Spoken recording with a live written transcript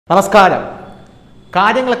നമസ്കാരം.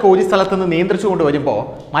 കാര്യങ്ങളൊക്കെ ഒരു സ്ഥലത്ത് നിന്ന് നിയന്ത്രിച്ചുകൊണ്ട് വരുമ്പോൾ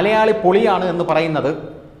മലയാളി പൊളിയാണ് എന്ന് പറയുന്നത്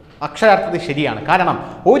അക്ഷരാർത്ഥത്തിൽ ശരിയാണ്. കാരണം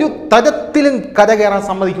ഒരു തരത്തിലും കരകയറാൻ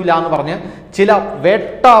സമ്മതിക്കില്ല എന്ന് പറഞ്ഞ് ചില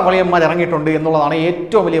വേട്ടാവളിയന്മാർ ഇറങ്ങിയിട്ടുണ്ട് എന്നുള്ളതാണ്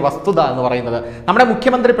ഏറ്റവും വലിയ വസ്തുത എന്ന് പറയുന്നത്. നമ്മുടെ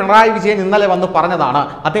മുഖ്യമന്ത്രി പിണറായി വിജയൻ ഇന്നലെ വന്ന് പറഞ്ഞതാണ്.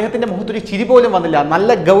 അദ്ദേഹത്തിൻ്റെ മുഖത്തൊരു ചിരി പോലും വന്നില്ല. നല്ല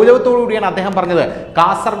ഗൗരവത്തോടു കൂടിയാണ് അദ്ദേഹം പറഞ്ഞത്.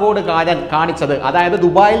 കാസർഗോഡുകാരൻ കാണിച്ചത്, അതായത്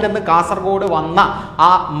ദുബായിൽ നിന്ന് കാസർഗോഡ് വന്ന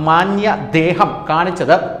ആ മാന്യ ദേഹം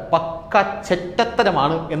കാണിച്ചത്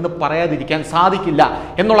ചെറ്റത്തരമാണ് എന്ന് പറയാതിരിക്കാൻ സാധിക്കില്ല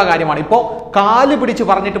എന്നുള്ള കാര്യമാണ്. ഇപ്പോൾ കാല് പിടിച്ച്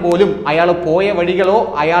പറഞ്ഞിട്ട് പോലും അയാൾ പോയ വഴികളോ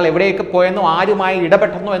അയാൾ എവിടെയൊക്കെ പോയെന്നോ ആരുമായി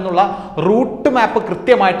ഇടപെട്ടെന്നോ എന്നുള്ള റൂട്ട് മാപ്പ്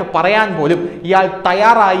കൃത്യമായിട്ട് പറയാൻ പോലും ഇയാൾ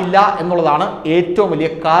തയ്യാറായില്ല എന്നുള്ളതാണ് ഏറ്റവും വലിയ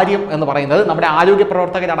കാര്യം എന്ന് പറയുന്നത്. നമ്മുടെ ആരോഗ്യ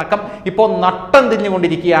പ്രവർത്തകരടക്കം ഇപ്പോൾ നട്ടം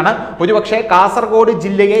തിരിഞ്ഞുകൊണ്ടിരിക്കുകയാണ്. ഒരുപക്ഷെ കാസർഗോഡ്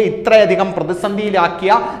ജില്ലയെ ഇത്രയധികം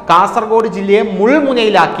പ്രതിസന്ധിയിലാക്കിയ, കാസർഗോഡ് ജില്ലയെ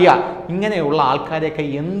മുൾമുനയിലാക്കിയ ഇങ്ങനെയുള്ള ആൾക്കാരെയൊക്കെ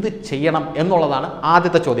എന്ത് ചെയ്യണം എന്നുള്ളതാണ്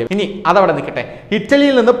ആദ്യത്തെ ചോദ്യം. ഇനി അതവിടെ നിൽക്കട്ടെ.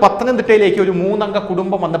 ഇറ്റലിയിൽ നിന്ന് പത്തനംതിട്ടയിലേക്ക് ഒരു 3 അംഗ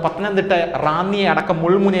കുടുംബം വന്ന് പത്തനംതിട്ട റാന്നിയെ അടക്കം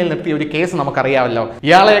മുൾമുനയിൽ നിർത്തിയ ഒരു കേസ് നമുക്കറിയാമല്ലോ.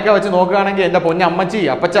 ഇയാളെയൊക്കെ വെച്ച് നോക്കുകയാണെങ്കിൽ എൻ്റെ പൊന്നെ അമ്മച്ചി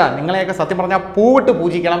അപ്പച്ച നിങ്ങളെയൊക്കെ സത്യം പറഞ്ഞാൽ പൂവിട്ട്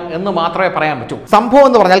പൂജിക്കണം എന്ന് മാത്രമേ പറയാൻ പറ്റൂ. സംഭവം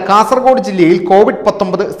എന്ന് പറഞ്ഞാൽ കാസർഗോഡ് ജില്ലയിൽ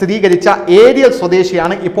COVID-19 സ്ഥിരീകരിച്ച ഏരിയൽ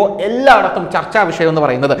സ്വദേശിയാണ് ഇപ്പോൾ എല്ലായിടത്തും ചർച്ചാ വിഷയം എന്ന്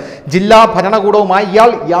പറയുന്നത്. ജില്ലാ ഭരണകൂടവുമായി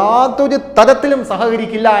ഇയാൾ യാതൊരു തരത്തിലും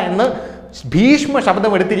സഹകരിക്കില്ല എന്ന് ഭീഷ്മ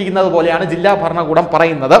ശബ്ദം എടുത്തിരിക്കുന്നത് പോലെയാണ് ജില്ലാ ഭരണകൂടം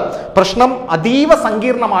പറയുന്നത്. പ്രശ്നം അതീവ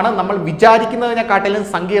സങ്കീർണമാണ്, നമ്മൾ വിചാരിക്കുന്നതിനെക്കാട്ടിലും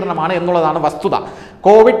സങ്കീർണമാണ് എന്നുള്ളതാണ് വസ്തുത.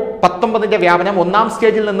 COVID-19 വ്യാപനം 1ാം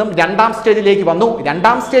സ്റ്റേജിൽ നിന്നും 2ാം സ്റ്റേജിലേക്ക് വന്നു.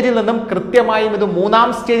 2ാം സ്റ്റേജിൽ നിന്നും കൃത്യമായും ഇത്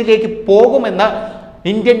 3ാം സ്റ്റേജിലേക്ക് പോകുമെന്ന്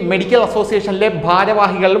ഇന്ത്യൻ മെഡിക്കൽ അസോസിയേഷനിലെ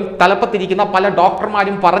ഭാരവാഹികളും തലപ്പത്തിരിക്കുന്ന പല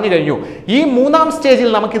ഡോക്ടർമാരും പറഞ്ഞു കഴിഞ്ഞു. ഈ 3ാം സ്റ്റേജിൽ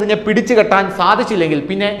നമുക്കിതിനെ പിടിച്ചു കെട്ടാൻ സാധിച്ചില്ലെങ്കിൽ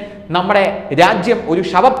പിന്നെ നമ്മുടെ രാജ്യം ഒരു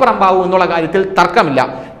ശവപ്പറമ്പാവും എന്നുള്ള കാര്യത്തിൽ തർക്കമില്ല.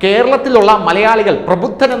 കേരളത്തിലുള്ള മലയാളികൾ,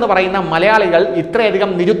 പ്രബുദ്ധരെന്ന് പറയുന്ന മലയാളികൾ ഇത്രയധികം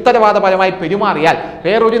നിരുത്തരവാദപരമായി പെരുമാറിയാൽ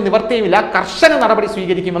വേറൊരു നിവൃത്തിയുമില്ല, കർശന നടപടി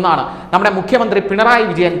സ്വീകരിക്കുമെന്നാണ് നമ്മുടെ മുഖ്യമന്ത്രി പിണറായി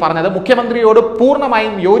വിജയൻ പറഞ്ഞത്. മുഖ്യമന്ത്രിയോട്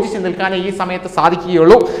പൂർണ്ണമായും യോജിച്ച് നിൽക്കാനേ ഈ സമയത്ത്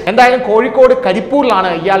സാധിക്കുകയുള്ളൂ. എന്തായാലും കോഴിക്കോട്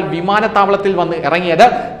കരിപ്പൂരിലാണ് ഇയാൾ വിമാനത്താവളത്തിൽ വന്ന് ഇറങ്ങിയത്.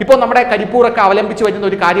 ഇപ്പോൾ നമ്മുടെ കരിപ്പൂരൊക്കെ അവലംബിച്ച് വരുന്ന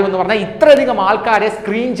ഒരു കാര്യം എന്ന് പറഞ്ഞാൽ ഇത്രയധികം ആൾക്കാരെ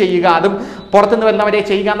സ്ക്രീൻ ചെയ്യുക, അതും പുറത്തുനിന്ന് വരുന്നവരെ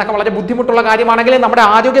ചെയ്യുക എന്നൊക്കെ വളരെ ബുദ്ധിമുട്ടുള്ള കാര്യമാണെങ്കിൽ നമ്മുടെ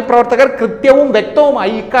ആരോഗ്യ പ്രവർത്തകർ കൃത്യവും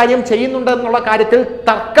വ്യക്തവുമായി ഇക്കാര്യം ചെയ്യുന്നുണ്ട് എന്നുള്ള കാര്യത്തിൽ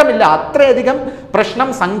തർക്കമില്ല. അത്രയധികം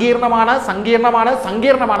പ്രശ്നം സങ്കീർണമാണെന്ന്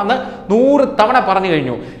 100 തവണ പറഞ്ഞു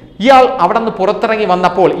കഴിഞ്ഞു. ഇയാൾ അവിടെ നിന്ന് പുറത്തിറങ്ങി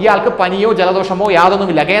വന്നപ്പോൾ ഇയാൾക്ക് പനിയോ ജലദോഷമോ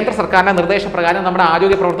യാതൊന്നുമില്ല. കേന്ദ്ര സർക്കാരിന്റെ നിർദ്ദേശപ്രകാരം നമ്മുടെ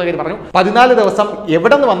ആരോഗ്യ പ്രവർത്തകർ പറഞ്ഞു 14 ദിവസം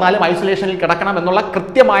എവിടെ നിന്ന് വന്നാലും ഐസൊലേഷനിൽ കിടക്കണം എന്നുള്ള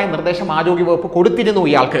കൃത്യമായ നിർദ്ദേശം ആരോഗ്യവകുപ്പ്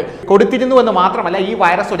കൊടുത്തിരുന്നു എന്ന് മാത്രമല്ല, ഈ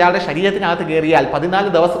വൈറസ് ഒരാളുടെ ശരീരത്തിനകത്ത് കയറിയാൽ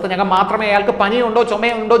 14 ദിവസത്തിനകം മാത്രമേ അയാൾക്ക് പനിയുണ്ടോ,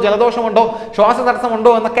 ചുമയുണ്ടോ, ജലദോഷമുണ്ടോ,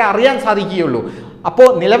 ശ്വാസതടസ്സമുണ്ടോ എന്നൊക്കെ അറിയാൻ സാധിക്കുകയുള്ളൂ. അപ്പോൾ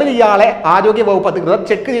നിലവിൽ ഇയാളെ ആരോഗ്യവകുപ്പ് അധികൃതർ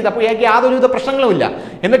ചെക്ക് ചെയ്തപ്പോൾ ഇയാൾക്ക് യാതൊരുവിധ പ്രശ്നങ്ങളുമില്ല.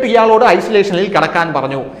 എന്നിട്ട് ഇയാളോട് ഐസൊലേഷനിൽ കിടക്കാൻ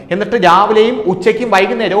പറഞ്ഞു. എന്നിട്ട് രാവിലെയും ഉച്ചയ്ക്കും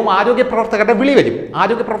വൈകുന്നേരവും ആരോഗ്യ പ്രവർത്തകരുടെ വിളി വരും.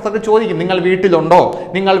 ആരോഗ്യ പ്രവർത്തകർ ചോദിക്കും നിങ്ങൾ വീട്ടിലുണ്ടോ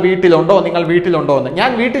എന്ന്. ഞാൻ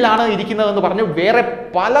വീട്ടിലാണ് ഇരിക്കുന്നതെന്ന് പറഞ്ഞു വേറെ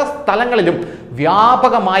പല സ്ഥലങ്ങളിലും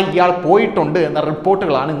വ്യാപകമായി ഇയാൾ പോയിട്ടുണ്ട് എന്ന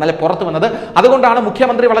റിപ്പോർട്ടുകളാണ് ഇന്നലെ പുറത്തു വന്നത്. അതുകൊണ്ടാണ്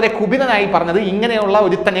മുഖ്യമന്ത്രി വളരെ കുപിതനായി പറഞ്ഞത് ഇങ്ങനെയുള്ള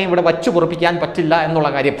ഒരുത്തനെ ഇവിടെ വച്ചു പൊറുപ്പിക്കാൻ പറ്റില്ല എന്നുള്ള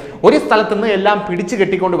കാര്യം. ഒരു സ്ഥലത്ത് നിന്ന് എല്ലാം പിടിച്ചു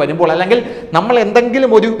കെട്ടിക്കൊണ്ട് വരുമ്പോൾ, അല്ലെങ്കിൽ നമ്മൾ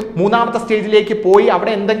എന്തെങ്കിലും ഒരു 3ാമത്തെ സ്റ്റേജിലേക്ക് പോയി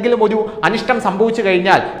അവിടെ എന്തെങ്കിലും ഒരു അനിഷ്ടം സംഭവിച്ചു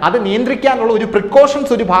കഴിഞ്ഞാൽ അത് നിയന്ത്രിക്കാനുള്ള ഒരു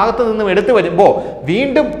പ്രിക്കോഷൻസ് ഒരു ഭാഗത്ത് നിന്നും എടുത്തു വരുമ്പോൾ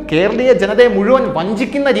വീണ്ടും കേരളീയ ജനതയെ മുഴുവൻ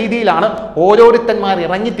വഞ്ചിക്കുന്ന രീതിയിലാണ് ഓരോരുത്തന്മാർ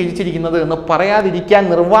ഇറങ്ങി തിരിച്ചിരിക്കുന്നത് എന്ന് പറയാതിരിക്കാൻ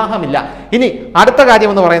നിർവാഹമില്ല. ഇനി അടുത്ത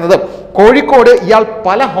കാര്യം എന്ന് പറയുന്നത്, കോഴിക്കോട് ഇയാൾ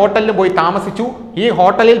പല ഹോട്ടലിലും പോയി താമസിച്ചു. ഈ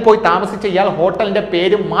ഹോട്ടലിൽ പോയി താമസിച്ച ഇയാൾ ഹോട്ടലിന്റെ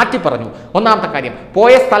പേര് മാറ്റി പറഞ്ഞു. 1ാമത്തെ കാര്യം.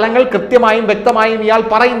 പോയ സ്ഥലങ്ങൾ കൃത്യമായും വ്യക്തമായും ഇയാൾ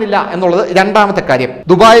പറയുന്നില്ല എന്നുള്ളത് 2ാമത്തെ കാര്യം.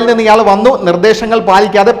 ദുബായിൽ നിന്ന് ഇയാൾ വന്നു, നിർദ്ദേശങ്ങൾ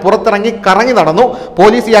പാലിക്കാതെ പുറത്തിറങ്ങി കറങ്ങി നടന്നു.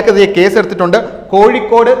 പോലീസ് ഇയാൾക്കെതിരെ കേസെടുത്തിട്ടുണ്ട്.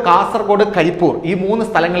 കോഴിക്കോട്, കാസർഗോഡ്, കരിപ്പൂർ ഈ 3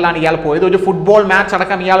 സ്ഥലങ്ങളിലാണ് ഇയാൾ പോയത്. ഒരു ഫുട്ബോൾ മാച്ച്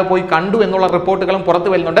അടക്കം ഇയാൾ പോയി കണ്ടു എന്നുള്ള റിപ്പോർട്ടുകളും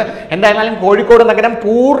പുറത്തു വരുന്നുണ്ട്. എന്തായാലും കോഴിക്കോട് നഗരം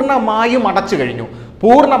പൂർണ്ണമായും അടച്ചു കഴിഞ്ഞു.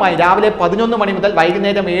 പൂർണ്ണമായി രാവിലെ 11 മണി മുതൽ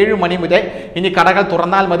വൈകുന്നേരം 7 മണി മുതൽ ഇനി കടകൾ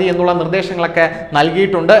തുറന്നാൽ മതി എന്നുള്ള നിർദ്ദേശങ്ങളൊക്കെ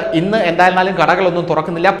നൽകിയിട്ടുണ്ട്. ഇന്ന് എന്തായാലും കടകളൊന്നും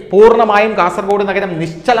തുറക്കുന്നില്ല. പൂർണ്ണമായും കാസർഗോഡ് നഗരം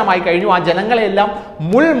നിശ്ചലമായി കഴിഞ്ഞു. ആ ജനങ്ങളെല്ലാം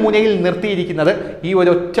മുൾമുനയിൽ നിർത്തിയിരിക്കുന്നത് ഈ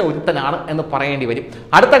ഒരൊറ്റ ഒരുത്തനാണ് എന്ന് പറയേണ്ടി വരും.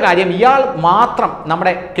 അടുത്ത കാര്യം, ഇയാൾ മാത്രം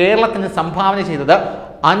നമ്മുടെ കേരളത്തിന് സംഭാവന ചെയ്തത്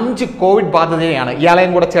 5 കോവിഡ് ബാധിതരെയാണ്.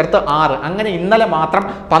 ഇയാളെയും കൂടെ ചേർത്ത് 6. അങ്ങനെ ഇന്നലെ മാത്രം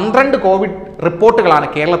 12 കോവിഡ് റിപ്പോർട്ടുകളാണ്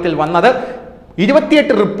കേരളത്തിൽ വന്നത്.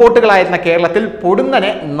 28 റിപ്പോർട്ടുകളായിരുന്ന കേരളത്തിൽ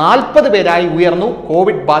പൊടുന്നനെ 40 പേരായി ഉയർന്നു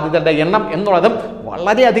കോവിഡ് ബാധിതരുടെ എണ്ണം എന്നുള്ളതും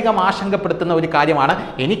വളരെയധികം ആശങ്കപ്പെടുത്തുന്ന ഒരു കാര്യമാണ്.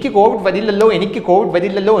 എനിക്ക് കോവിഡ്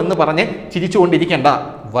വരില്ലല്ലോ എന്ന് പറഞ്ഞ് ചിരിച്ചുകൊണ്ടിരിക്കേണ്ട,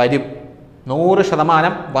 വരും,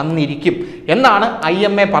 100% വന്നിരിക്കും എന്നാണ്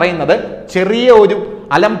IMA പറയുന്നത്. ചെറിയ ഒരു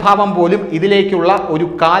അലംഭാവം പോലും ഇതിലേക്കുള്ള ഒരു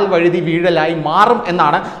കാൽ വഴുതി വീഴലായി മാറും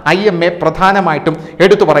എന്നാണ് IMA പ്രധാനമായിട്ടും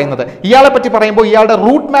എടുത്തു പറയുന്നത്. ഇയാളെ പറ്റി പറയുമ്പോൾ ഇയാളുടെ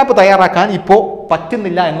റൂട്ട് മാപ്പ് തയ്യാറാക്കാൻ ഇപ്പോൾ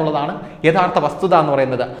പറ്റുന്നില്ല എന്നുള്ളതാണ് യഥാർത്ഥ വസ്തുത എന്ന്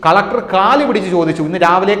പറയുന്നത്. കളക്ടർ കാല് പിടിച്ച് ചോദിച്ചു. ഇന്ന്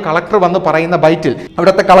രാവിലെ കളക്ടർ വന്ന് പറയുന്ന ബൈറ്റിൽ,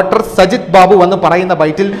 അവിടുത്തെ കളക്ടർ സജിത് ബാബു വന്ന് പറയുന്ന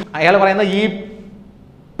ബൈറ്റിൽ അയാൾ പറയുന്ന ഈ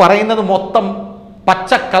പറയുന്നത് മൊത്തം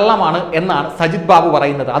പച്ചക്കള്ളമാണ് എന്നാണ് സജിത് ബാബു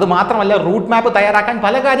പറയുന്നത്. അത് മാത്രമല്ല, റൂട്ട് മാപ്പ് തയ്യാറാക്കാൻ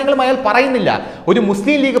പല കാര്യങ്ങളും അയാൾ പറയുന്നില്ല. ഒരു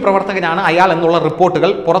മുസ്ലിം ലീഗ് പ്രവർത്തകനാണ് അയാൾ എന്നുള്ള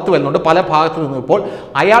റിപ്പോർട്ടുകൾ പുറത്തു വരുന്നുണ്ട് പല ഭാഗത്തു നിന്നും. ഇപ്പോൾ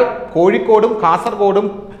അയാൾ കോഴിക്കോടും കാസർഗോഡും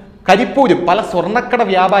കരിപ്പൂരും പല സ്വർണ്ണക്കട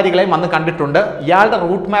വ്യാപാരികളെയും വന്ന് കണ്ടിട്ടുണ്ട്. ഇയാളുടെ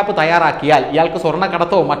റൂട്ട് മാപ്പ് തയ്യാറാക്കിയാൽ ഇയാൾക്ക്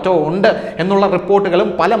സ്വർണ്ണക്കടത്തോ മറ്റോ ഉണ്ട് എന്നുള്ള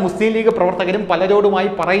റിപ്പോർട്ടുകളും പല മുസ്ലിം ലീഗ് പ്രവർത്തകരും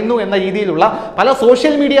പലരോടുമായി പറയുന്നു എന്ന രീതിയിലുള്ള പല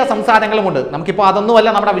സോഷ്യൽ മീഡിയ സംസാരങ്ങളുമുണ്ട്. നമുക്കിപ്പോൾ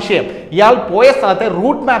അതൊന്നുമല്ല നമ്മുടെ വിഷയം. ഇയാൾ പോയ സ്ഥലത്തെ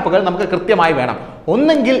റൂട്ട് മാപ്പുകൾ നമുക്ക് കൃത്യമായി വേണം.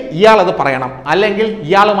 ഒന്നെങ്കിൽ ഇയാൾ അത് പറയണം, അല്ലെങ്കിൽ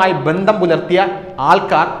ഇയാളുമായി ബന്ധം പുലർത്തിയ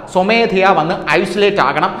ആൾക്കാർ സ്വമേധയാ വന്ന് ഐസൊലേറ്റ്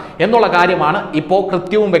ആകണം എന്നുള്ള കാര്യമാണ് ഇപ്പോൾ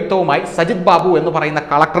കൃത്യവും വ്യക്തവുമായി സജിത് ബാബു എന്ന് പറയുന്ന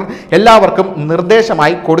കളക്ടർ എല്ലാവർക്കും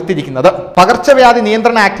നിർദ്ദേശമായി കൊടുത്തിരിക്കുന്നത്. പകർച്ചവ്യാധി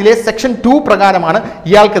നിയന്ത്രണ ആക്ടിലെ സെക്ഷൻ 2 പ്രകാരമാണ്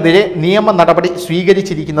ഇയാൾക്കെതിരെ നിയമ നടപടി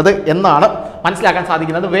സ്വീകരിച്ചിരിക്കുന്നത് എന്നാണ് മനസ്സിലാക്കാൻ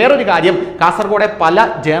സാധിക്കുന്നത്. വേറൊരു കാര്യം, കാസർഗോഡെ പല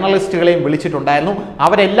ജേർണലിസ്റ്റുകളെയും വിളിച്ചിട്ടുണ്ടായിരുന്നു.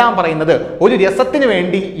 അവരെല്ലാം പറയുന്നത് ഒരു രസത്തിന്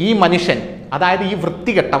വേണ്ടി ഈ മനുഷ്യൻ, അതായത് ഈ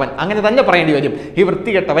വൃത്തികെട്ടവൻ, അങ്ങനെ തന്നെ പറയേണ്ടി വരും, ഈ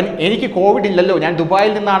വൃത്തികെട്ടവൻ എനിക്ക് കോവിഡ് ഇല്ലല്ലോ, ഞാൻ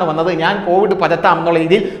ദുബായിൽ നിന്നാണ് വന്നത്, ഞാൻ കോവിഡ് പരത്താം എന്നുള്ള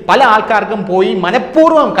രീതിയിൽ പല ആൾക്കാർക്കും പോയി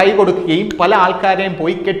മനഃപൂർവ്വം കൈ കൊടുക്കുകയും പല ആൾക്കാരെയും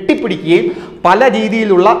പോയി കെട്ടിപ്പിടിക്കുകയും പല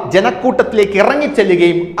രീതിയിലുള്ള ജനക്കൂട്ടത്തിലേക്ക്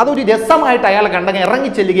ഇറങ്ങിച്ചെല്ലുകയും അതൊരു രസമായിട്ട് അയാൾ കണ്ടെങ്കിൽ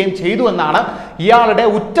ഇറങ്ങിച്ചെല്ലുകയും ചെയ്തു എന്നാണ് ഇയാളുടെ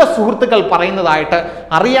ഉറ്റ സുഹൃത്തുക്കൾ പറയുന്നതായിട്ട്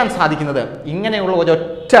അറിയാൻ സാധിക്കുന്നത്. ഇങ്ങനെയുള്ള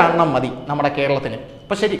ഒരൊറ്റ എണ്ണം മതി നമ്മുടെ കേരളത്തിന്.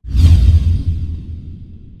 അപ്പം ശരി.